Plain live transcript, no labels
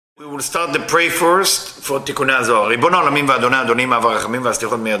We will start the pray first for Tikkunei Zohar. ריבון העולמים ואדוני אדונים אב הרחמים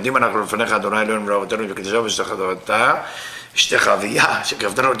והסליחות מיידים אנחנו לפניך אדוני אלוהינו ולאבותינו וקדושה ושתך תורתה אשתך אביה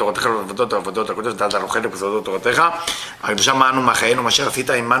שקרבתנו לתורתך ולעבודות העבודות הקודש ודעת הנוכל ובסודות תורתך הקדושה מענו מחיינו מאשר עשית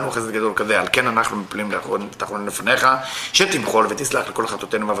עמנו חסד גדול כזה על כן אנחנו מפלים תחתונים לפניך שתמחול ותסלח לכל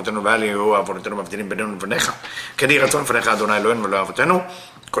חטאותינו ואבותינו ואל יהיו עוונותינו מבדילים בינינו לבניך כן יהי רצון לפניך אדוני אלוהינו ולאבותינו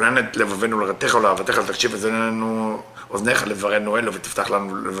כונן את לבבנו לרתך ולאהבתך ותקשיב אזנינו אוזניך לברנו אלו ותפתח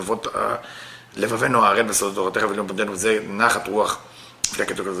לנו לבבנו הערל בסודות תורתך ולאום פנינו וזה נחת רוח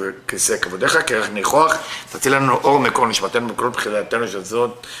פלקת כיסא כבודיך כרך ניחוח תציל לנו אור מקור נשמתנו בכל בחילתנו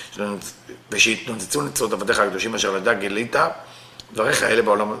שזאת ושיתנוצצו נצרות עבדיך הקדושים אשר לדע גילית דבריך האלה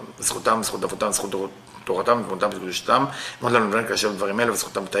בעולם זכותם זכות אבותם זכות תורתם ותמותם וקדושתם מאוד לנו לבן כאשר דברים אלה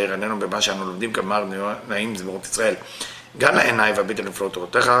וזכותם תאיר עינינו במה שאנו לומדים כמר נעים זמירות ישראל גם לעיניי והביטה לפלאות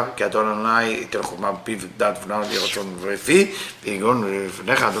תורתך, כי אדון אדוני ייתן חוכמה בפיו ודעת ונעל יהי רצון ורפי, ויגון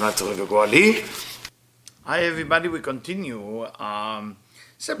לפניך אדוני צורך וגואלי. Hi everybody, we continue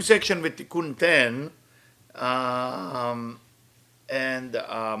subsection with Tikkun 10 and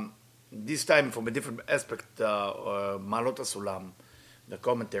this time from a different aspect, מעלות הסולם, the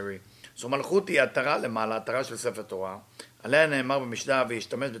commentary. So מלכות היא התרה למעלה, התרה של ספר תורה. עליה נאמר במשנה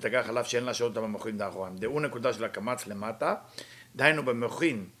וישתמש בתגי חלב שאין לה שעות במוחין דאחוריים. דעו נקודה של הקמץ למטה, דהיינו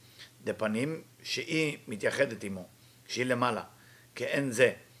במוחין דפנים שהיא מתייחדת עמו, שהיא למעלה, כי אין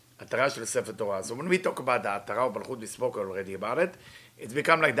זה, התרה של ספר תורה. So when we talk about the התרה or מלכות, we spoke already about it, it's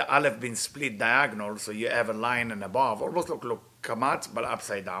become like the aleph being split diagonal, so you have a line and above, almost like קמץ, but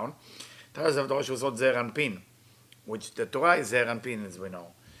upside down. התרה של ספר תורה שעושות זעיר אנפין, which the Torah is זעיר אנפין, as we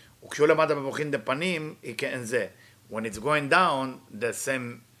know. וכשהוא למטה במוחין דפנים, היא כאין זה. When it's going down, the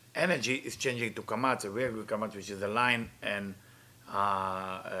same energy is changing to kamatz, a regular kamatz, which is a line and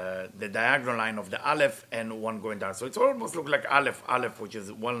the diagonal line of the aleph and one going down. So it's almost look like aleph, which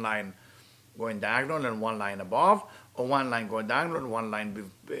is one line going diagonal and one line above, or one line going diagonal and one line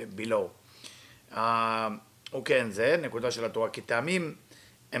below. Okay, and then, נקודה של התורה, כי טעמים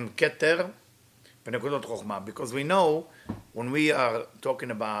הם כתר ונקודות חוכמה. Because we know, when we are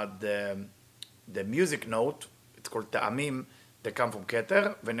talking about the music note, it's called טעמים, they come from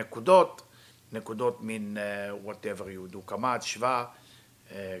כתר, ונקודות, נקודות mean whatever you do, קמץ, שווה,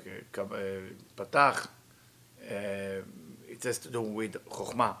 פתח, it has to do with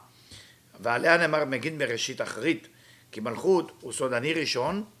חוכמה. ועליה נאמר מגיד מראשית אחרית, כי מלכות הוא סוד אני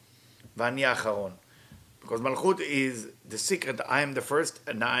ראשון ואני האחרון. Because מלכות is the secret, I am the first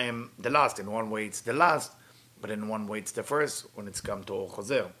and I am the last. In one way it's the last, but in one way it's the first when it's come to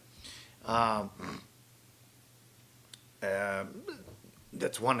חוזר.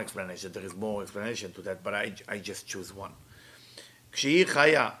 That's one explanation. There is more explanation to that, but I just choose one. כשהיא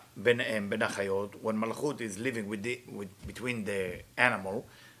חיה ביניהם, בין החיות, when מלכות is living between the animal,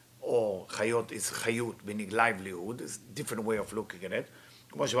 or חיות is חיות, meaning livelihood, it's a different way of looking at it,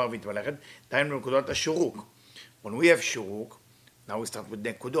 כמו שאמר והתמלכת, דהיינו נקודות השורוק. When we have שורוק, now we start with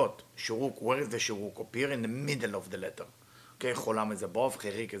נקודות. שורוק, where is the שורוק? Appear in the middle of the letter. Okay, חולם is above,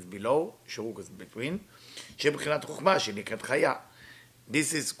 חיריק is below, שורוק is between. שבחינת חוכמה שנקראת חיה.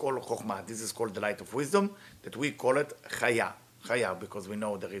 This is called חוכמה. This is called the light of wisdom, that we call it חיה. חיה, because we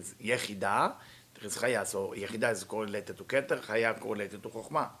know there is יחידה, there is חיה, so יחידה is correlated to כתר, חיה correlated to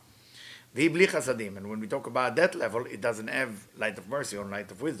חוכמה. והיא בלי חסדים, and when we talk about that level, it doesn't have light of mercy or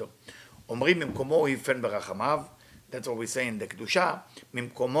light of wisdom. אומרים ממקומו הוא יפן ברחמיו, that's what we say in the קדושה,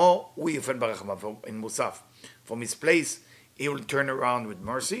 ממקומו הוא יפן ברחמיו, in מוסף. From his place, he will turn around with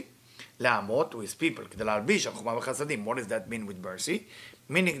mercy, לעמות, with his people, כדי להלביש החוכמה וחסדים. What does that mean with mercy?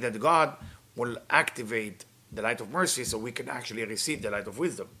 Meaning that God will activate the light of mercy so we can actually receive the light of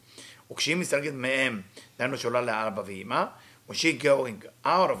wisdom. וכשהיא מסתלגת מהם, דהיינו שעולה לאבא ואמא, when she going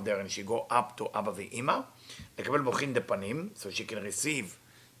out of there and she go up to אבא ואמא, לקבל מוחין דפנים, so she can receive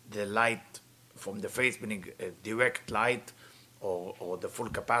the light from the face, meaning a direct light, or the full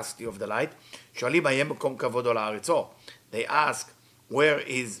capacity of the light, שואלים מה יהיה מקום כבודו לארצו. They ask, where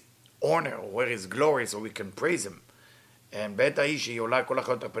is honor, where is glory, so we can praise him. And בעת ההיא שהיא עולה כל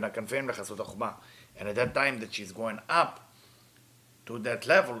החיות פן הכנפיהם לחסות החוכמה. And at that time that she's going up to that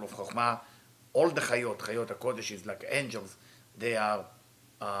level of חוכמה, all the חיות, חיות הקודש is like angels, they are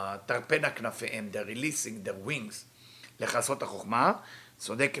תרפנה כנפיהם, they're releasing their wings לחסות החוכמה,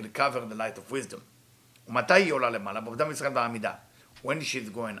 so they can cover the light of wisdom. ומתי היא עולה למעלה? בעובדם ישראל בעמידה. When she's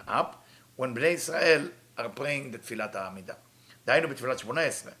going up, when בני ישראל are praying the תפילת העמידה. דהיינו בתפילת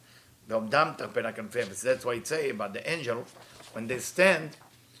 18. בעומדם תרפנה כנפיהם. So that's why it say about the angels, when they stand,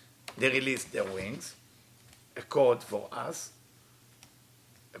 they release their wings. A code for us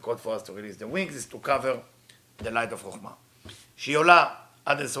to release the wings is to cover the light of חוכמה. שהיא עולה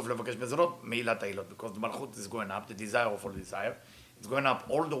עד אינסוף לבקש מזונות, מעילת העילות. Because the מלכות is going up, the desire of all desire, it's going up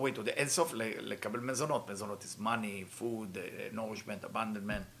all the way to the אינסוף לקבל מזונות. מזונות is money, food, nourishment,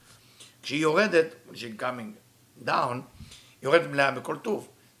 abandonment. כשהיא יורדת, when she's coming down, יורדת מלאה בכל טוב.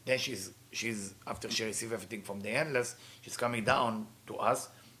 Then she's, after she receives everything from the endless, she's coming down to us,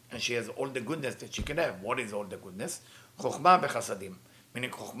 and she has all the goodness that she can have. What is all the goodness? חוכמה וחסדים.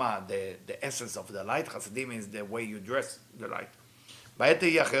 Meaning חוכמה, the essence of the light. חסדים is the way you dress the light. בעת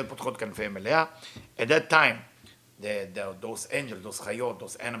ההיא החיות פותחות כנפיהם אליה. At that time, those angels, those חיות,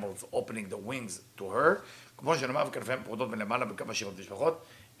 those animals opening the wings to her, כמו שנאמר וכנפיהם פרודות מלמעלה בכמה שירות ושפחות,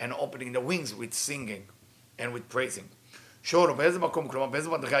 and opening the wings with singing and with praising. שואלו, באיזה מקום, כלומר, באיזה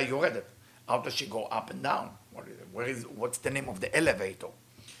מדרגה היא יורדת? How does she go up and down? What's the name of the elevator?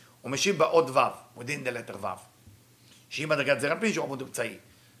 הוא משיב באות ו', within the letter ו'. שהיא מדרגת זעיר אנפין, שהוא עמוד אמצעי.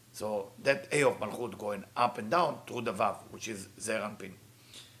 So that A of מלכות going up and down through the ו', which is זעיר אנפין.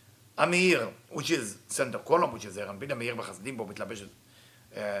 המאיר, which is center column, which is זעיר אנפין, המאיר בחסדים בו מתלבשת,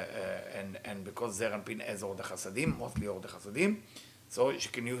 and because זעיר אנפין has אור דחסדים, mostly אור דחסדים, so she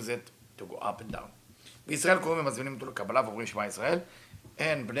can use it to go up and down. בישראל קוראים ומזמינים אותו לקבלה ואומרים שמע ישראל,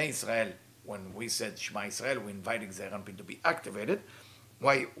 and בני ישראל, when we said שמע ישראל, we invited זעיר אנפין to be activated.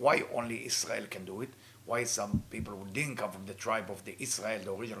 Why only Israel can do it? Why some people who didn't come from the tribe of the Israel,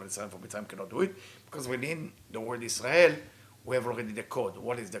 the original Israel from Mitzrayim, cannot do it? Because within the word Israel, we have already the code.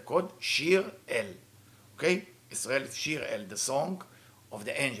 What is the code? Shir El. Okay? Israel is Shir El, the song of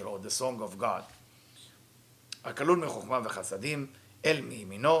the angel or the song of God. הכלול מחוכמה וחסדים, El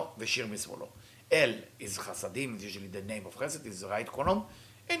מימינו ושיר משמאלו. El is chasadim, is usually the name of chesed, is the right column.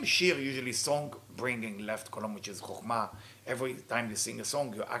 And shir, usually song bringing left column, which is chokhmah. Every time you sing a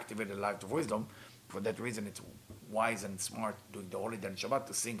song, you activate the light of wisdom. For that reason, it's wise and smart during the holiday and Shabbat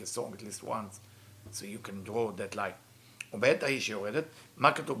to sing a song at least once, so you can draw that light. ובעת ההיא שיורדת,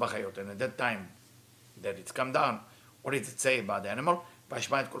 מה כתוב בחיות? And at that time that it's come down, what does it say about the animal?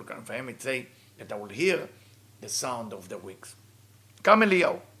 וישמע את כל כנפיהם, it say that I will hear the sound of the wings. קם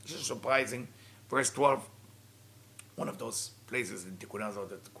אליהו, this is surprising. Verse 12, one of those places in Tikkunei Zohar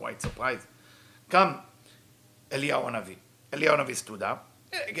that's quite surprising. Come, Eliyahu Hanavi. Eliyahu Hanavi stood up.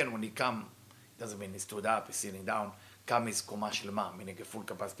 Again, when he come, doesn't mean he stood up, he's sitting down. Come is קומה שלמה, meaning a full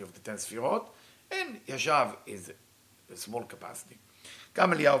capacity of the 10 ספירות, and ישב is a small capacity.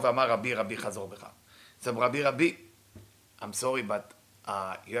 קם אליהו ואמר רבי רבי חזור בך. So רבי, I'm sorry, but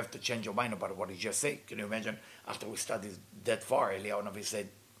you have to change your mind about what he just said. Can you imagine, after we studied that far, Eliyahu Hanavi said,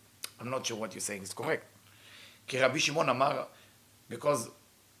 I'm not sure what you're saying is correct. כי רבי שמעון אמר, because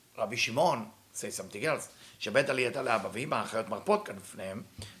רבי שמעון say something else, שבעת עלייתה לאבא ואמא החיות מרפות כנפיהם,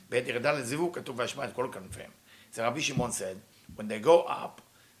 בעת ירדה לזיווג כתוב וישמע את כל כנפיהם. So רבי שמעון said, when they go up,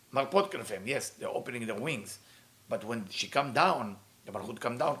 מרפות כנפיהם, yes, they're opening their wings, but when she come down, the מלכות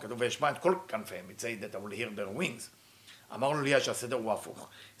come down, כתוב וישמע את כל כנפיהם, it says that I will hear their wings. אמר לו ליה שהסדר הוא הפוך.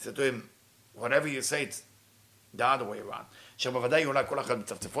 He said to him, whatever you say, it's the other way around. אשר בוודאי עולה כל החיות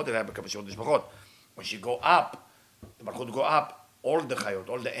מצפצפות אליה בכמה שירות נשבחות. When she go up, the מלכות go up, all the חיות,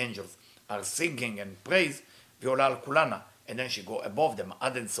 all the angels are singing and praise, והיא עולה על כולנה. And then she go above them,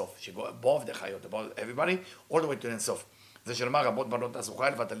 עד אינסוף. She go above the חיות, above everybody, all the way to אינסוף. זה שנאמר, רבות בנות עשו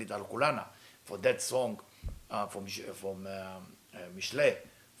חיל ואת עלית על כולנה. For that song from משלי,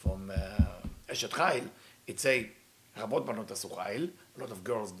 from אשת חיל, it say, רבות בנות עשו חיל, a lot of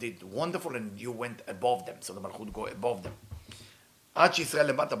girls did wonderful and you went above them, so the מלכות go above them. עד שישראל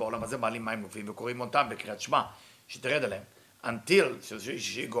למטה בעולם הזה מעלים מים נופים וקוראים אותם בקריאת שמע, שתרד עליהם. Until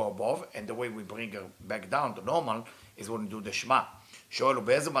she go above, and the way we bring her back down to normal is when we do the שמע. שואלו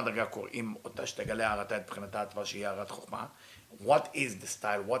באיזה מדרגה קוראים אותה שתגלה הערתה את מבחינתה התווה שהיא הערת חוכמה? What is the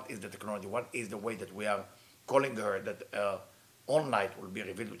style, what is the technology, what is the way that we are calling her that on light will be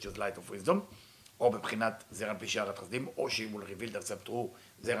revealed, which is light of wisdom, או בבחינת זעיר אנפין שהערת חסדים, או she will reveal herself through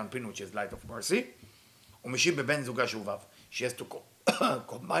זעיר אנפין, which is light of mercy, ומשיב בבן זוגה שהוא ו'. She has to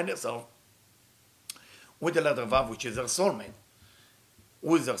combine herself with the letter Vav, which is her soulmate.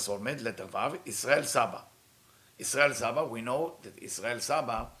 Who is her soulmate? Letter Vav, Israel Saba. Israel Saba, we know that Israel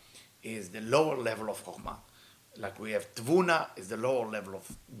Saba is the lower level of Chokhmah. Like we have Tvuna is the lower level of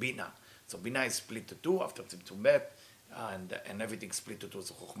Bina. So Bina is split to two after Tzimtzum Bet, and everything split to two.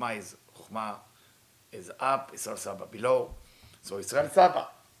 So Chokhmah is up, Israel Saba below. So Israel Saba.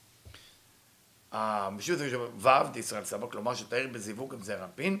 בשביל זה ו' ישראל סבא, כלומר שתאיר בזיווג עם זעיר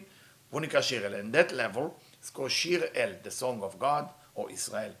אנפין, והוא נקרא שיר אל. And that level is called שיר אל, the song of God, או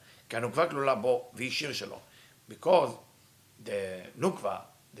ישראל. כי הנוקבה כלולה בו, והיא שיר שלו. Because the נוקבה,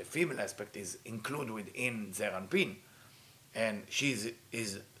 the female aspect is included within זעיר אנפין, and she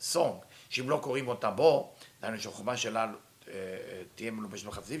is song. שאם לא קוראים אותה בו, דהיינו שהחוכמה שלה תהיה מלובשת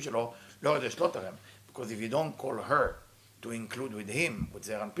בחסידים שלו, לא יורד לשלוט עליהם. Because if you don't call her to include with him, with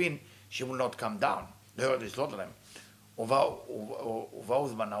זעיר אנפין, she will not come down. לא יורד לשלוט עליהם. ובאו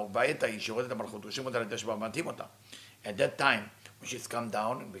זמנה, ובעת ההיא שיורדת המלכות, רושמים אותה לידי שבה ומעטים אותה. At that time, when she's come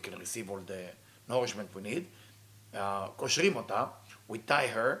down, and we can receive all the nourishment we need, קושרים אותה, we tie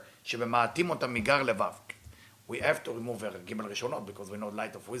her, שבמעטים אותה מגר לבב. We have to remove her ג' ראשונות, because we know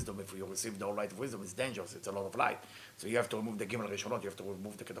light of wisdom, if you receive the whole light of wisdom, it's dangerous, it's a lot of light. So you have to remove the ג' ראשונות, you have to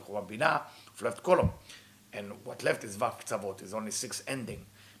remove the כתחורה בינה, of left column. And what left is ו' קצוות, is only 6 ending.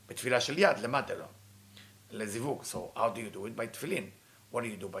 בתפילה של יד, למטה לו. לזיווג. So how do you do it? By tefillin. What do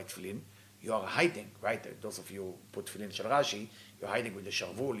you do by tefillin? You are hiding, right? Those of you put tefillin של רש"י, you're hiding with the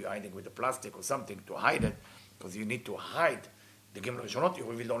שרוול, you're hiding with the plastic or something to hide it, because you need to hide the ג' ראשונות, you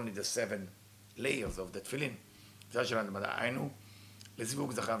reveal only the 7 layers of the tefillin. זה שלנו למדע, היינו,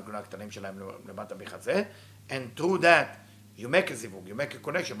 לזיווג זכר ונקודה הקטנים שלהם למטה מחזה, and through that, you make a זיווג, you make a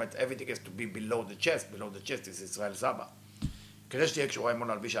connection, but everything has to be below the chest is ישראל סבא. כדי שתהיה קשורה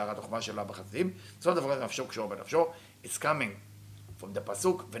אמונה על בי שערת החומה שלה בחסדים, זאת דבר נפשו קשורה בנפשו, it's coming from the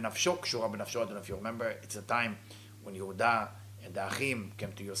pasuk, ונפשו קשורה בנפשו, I don't know if you remember, it's a time when יהודה and the אחים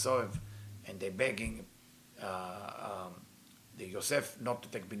came to Yosef, and they begging the Yosef not to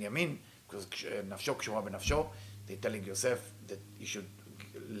take Binyamin, because נפשו קשורה בנפשו, they telling Yosef that he should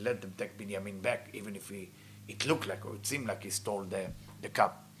let them take Binyamin back, even if it looked like, or it seemed like he stole the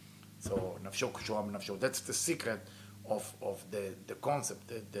cup. So נפשו קשורה בנפשו, that's the secret of the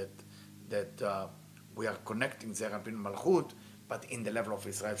concept that we are connecting זעיר אנפין ומלכות, but in the level of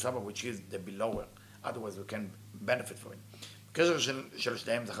Israel Saba, which is the belower. Otherwise we can benefit from it. הקשר של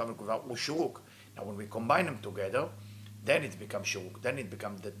שניהם זכר ונקבה הוא שורוק. Now when we combine them together, then it becomes שורוק. Then it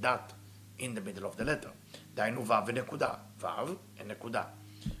becomes the dot in the middle of the letter. דהיינו ו' ונקודה. ו' ונקודה.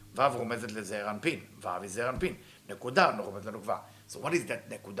 ו' רומזת לזעיר אנפין. ו' is זעיר אנפין. נקודה רומזת לנקבה. So what is that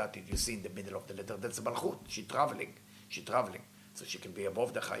נקודה that you see in the middle of the letter? That's the מלכות. She's traveling. So she can be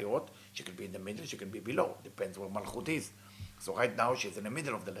above the chayot, she can be in the middle, she can be below. Depends where malchut is. So right now she's in the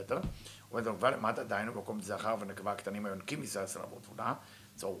middle of the letter.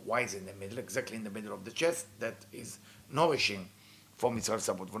 So why is it in the middle? Exactly in the middle of the chest that is nourishing from Israel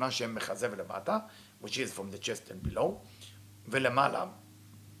Sabot Vuna, Shem Mechazeh ve'lemata, which is from the chest and below. Ve'lemala,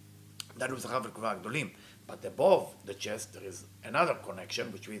 that was Zachar ve'nekava gdolim. But above the chest there is another connection,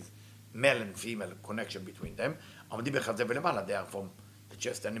 which is male and female connection between them. עומדים בחזה ולמעלה, they are from the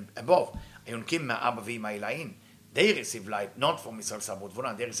chest and above. היונקים מהאבא ואמא העילאין, they receive light, not from ישראל סבא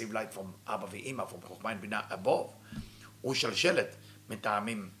ותבונה, they receive light from אבא ואמא, from חוכמה ובינה above. הוא שלשלת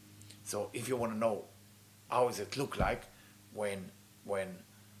מטעמים. So if you want to know how does it look like when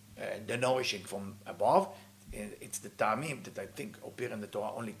the nourishing from above, it's the טעמים that I think appear in the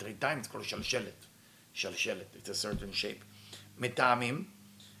Torah only 3 times, called שלשלת. שלשלת, it's a certain shape. מטעמים,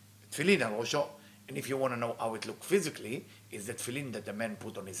 תפילין על ראשו. And if you want to know how it looks physically, is the tefillin that the man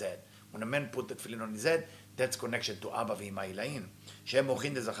put on his head. When a man put the tefillin on his head, that's connection to אבא ואמא העילאין. שהם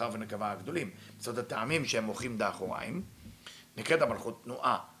מוחים דזכר ונקבה הגדולים. So the טעמים שהם מוחים דאחוריים, נקראת המלכות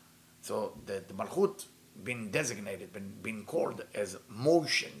תנועה. So the מלכות been designated, been called as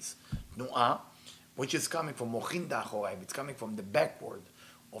motions, תנועה, which is coming from מוחים דאחוריים. It's coming from the backward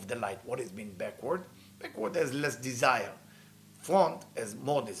of the light. What is being backward? Backward has less desire. Front has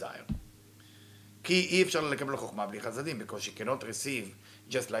more desire. כי אי אפשר לקבל חוכמה בלי חסדים, because she cannot receive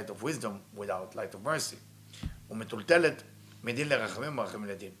just light of wisdom without light of mercy. ומטולטלת מדין לרחמים ומרחמים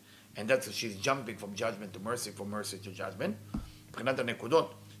לדין. And that's why she's jumping from judgment to mercy, from mercy to judgment. מבחינת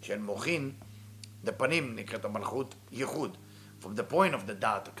הנקודות שהן מוחין, הפנים נקראת המלכות ייחוד. From the point of the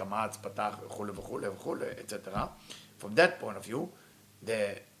dot, קמץ, פתח, וכו' וכו' וכו', etc. From that point of view,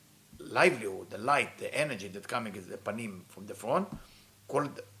 the livelihood, the light, the energy that coming is the פנים from the front,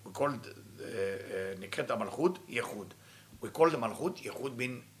 called נקראת המלכות ייחוד. We call the מלכות ייחוד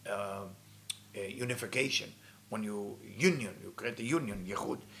being unification. When you create a union,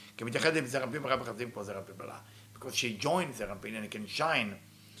 ייחוד. כי מתייחד עם זעיר אנפין ורב חסדים כמו זעיר אנפין בלעה. Because she joins זעיר אנפין and it can shine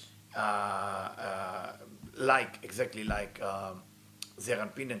exactly like זעיר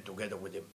אנפין and together with him.